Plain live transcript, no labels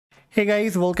Hey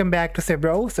guys, welcome back to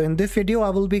SebRauf. So in this video, I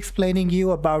will be explaining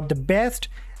you about the best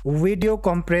video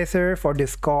compressor for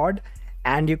Discord,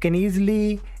 and you can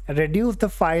easily reduce the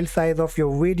file size of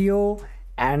your video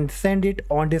and send it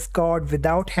on Discord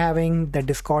without having the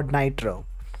Discord Nitro.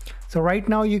 So right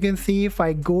now you can see if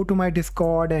I go to my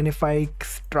Discord and if I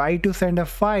try to send a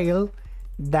file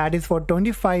that is for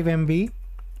 25 MB,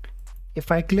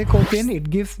 if I click open, it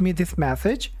gives me this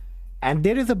message. And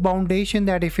there is a foundation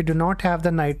that if you do not have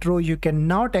the Nitro, you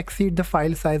cannot exceed the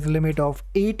file size limit of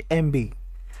 8 MB.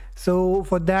 So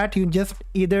for that, you just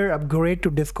either upgrade to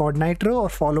Discord Nitro or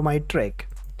follow my trick.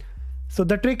 So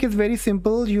the trick is very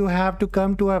simple. You have to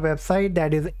come to our website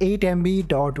that is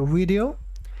 8mb.video.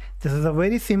 This is a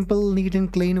very simple, neat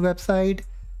and clean website.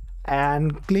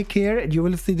 And click here, you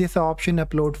will see this option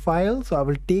upload file. So I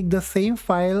will take the same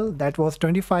file that was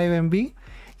 25 MB.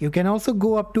 You can also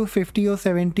go up to 50 or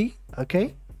 70.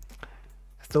 Okay,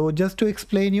 so just to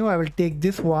explain you, I will take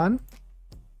this one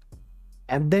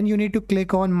and then you need to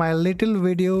click on my little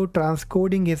video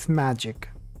transcoding is magic.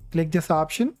 Click this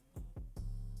option.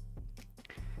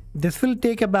 This will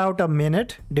take about a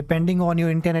minute depending on your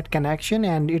internet connection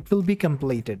and it will be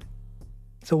completed.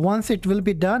 So once it will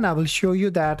be done, I will show you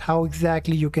that how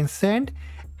exactly you can send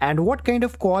and what kind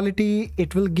of quality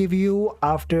it will give you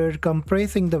after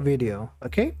compressing the video.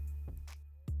 Okay.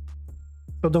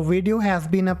 So the video has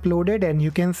been uploaded and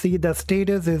you can see the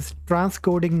status is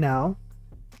transcoding now.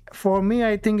 For me,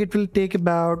 I think it will take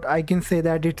about, I can say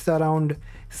that it's around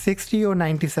 60 or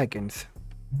 90 seconds.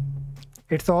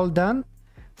 It's all done.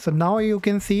 So now you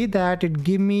can see that it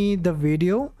give me the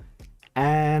video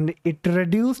and it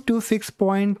reduced to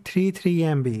 6.33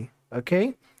 MB.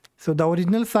 Okay. So the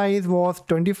original size was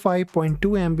 25.2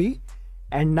 MB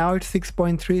and now it's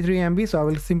 6.33 MB. So I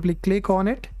will simply click on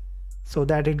it so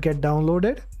that it get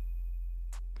downloaded.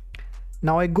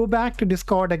 Now I go back to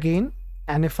Discord again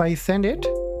and if I send it,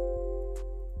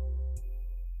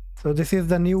 so this is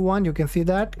the new one, you can see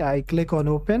that. I click on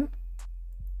open,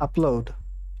 upload.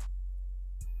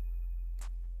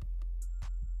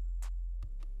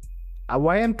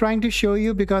 Why I'm trying to show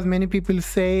you, because many people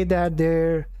say that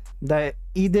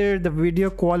either the video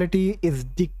quality is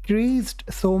decreased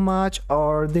so much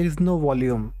or there is no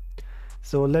volume.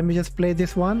 So let me just play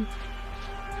this one.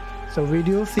 So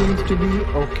video seems to be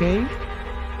okay.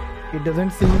 It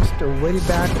doesn't seem to very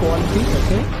bad quality.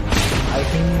 Okay, I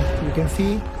think you can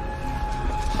see.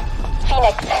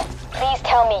 Phoenix, please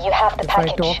tell me you have the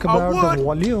package. If I talk about the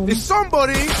volume, if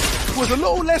somebody was a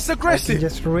little less aggressive, I can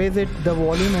just raise it the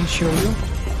volume and show you.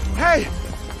 Hey,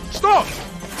 stop!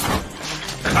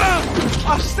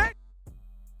 I said.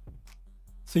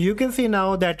 So you can see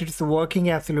now that it's working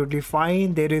absolutely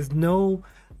fine. There is no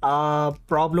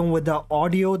problem with the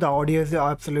audio. The audio is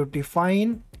absolutely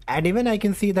fine. And even I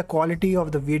can see the quality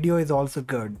of the video is also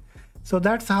good. So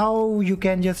that's how you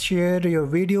can just share your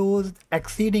videos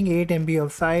exceeding 8 MB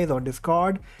of size on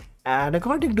Discord. And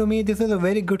according to me, this is a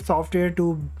very good software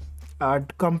to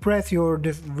compress your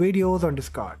videos on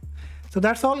Discord. So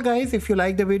that's all guys. If you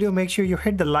like the video, make sure you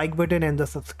hit the like button and the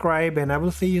subscribe, and I will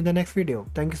see you in the next video.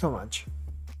 Thank you so much.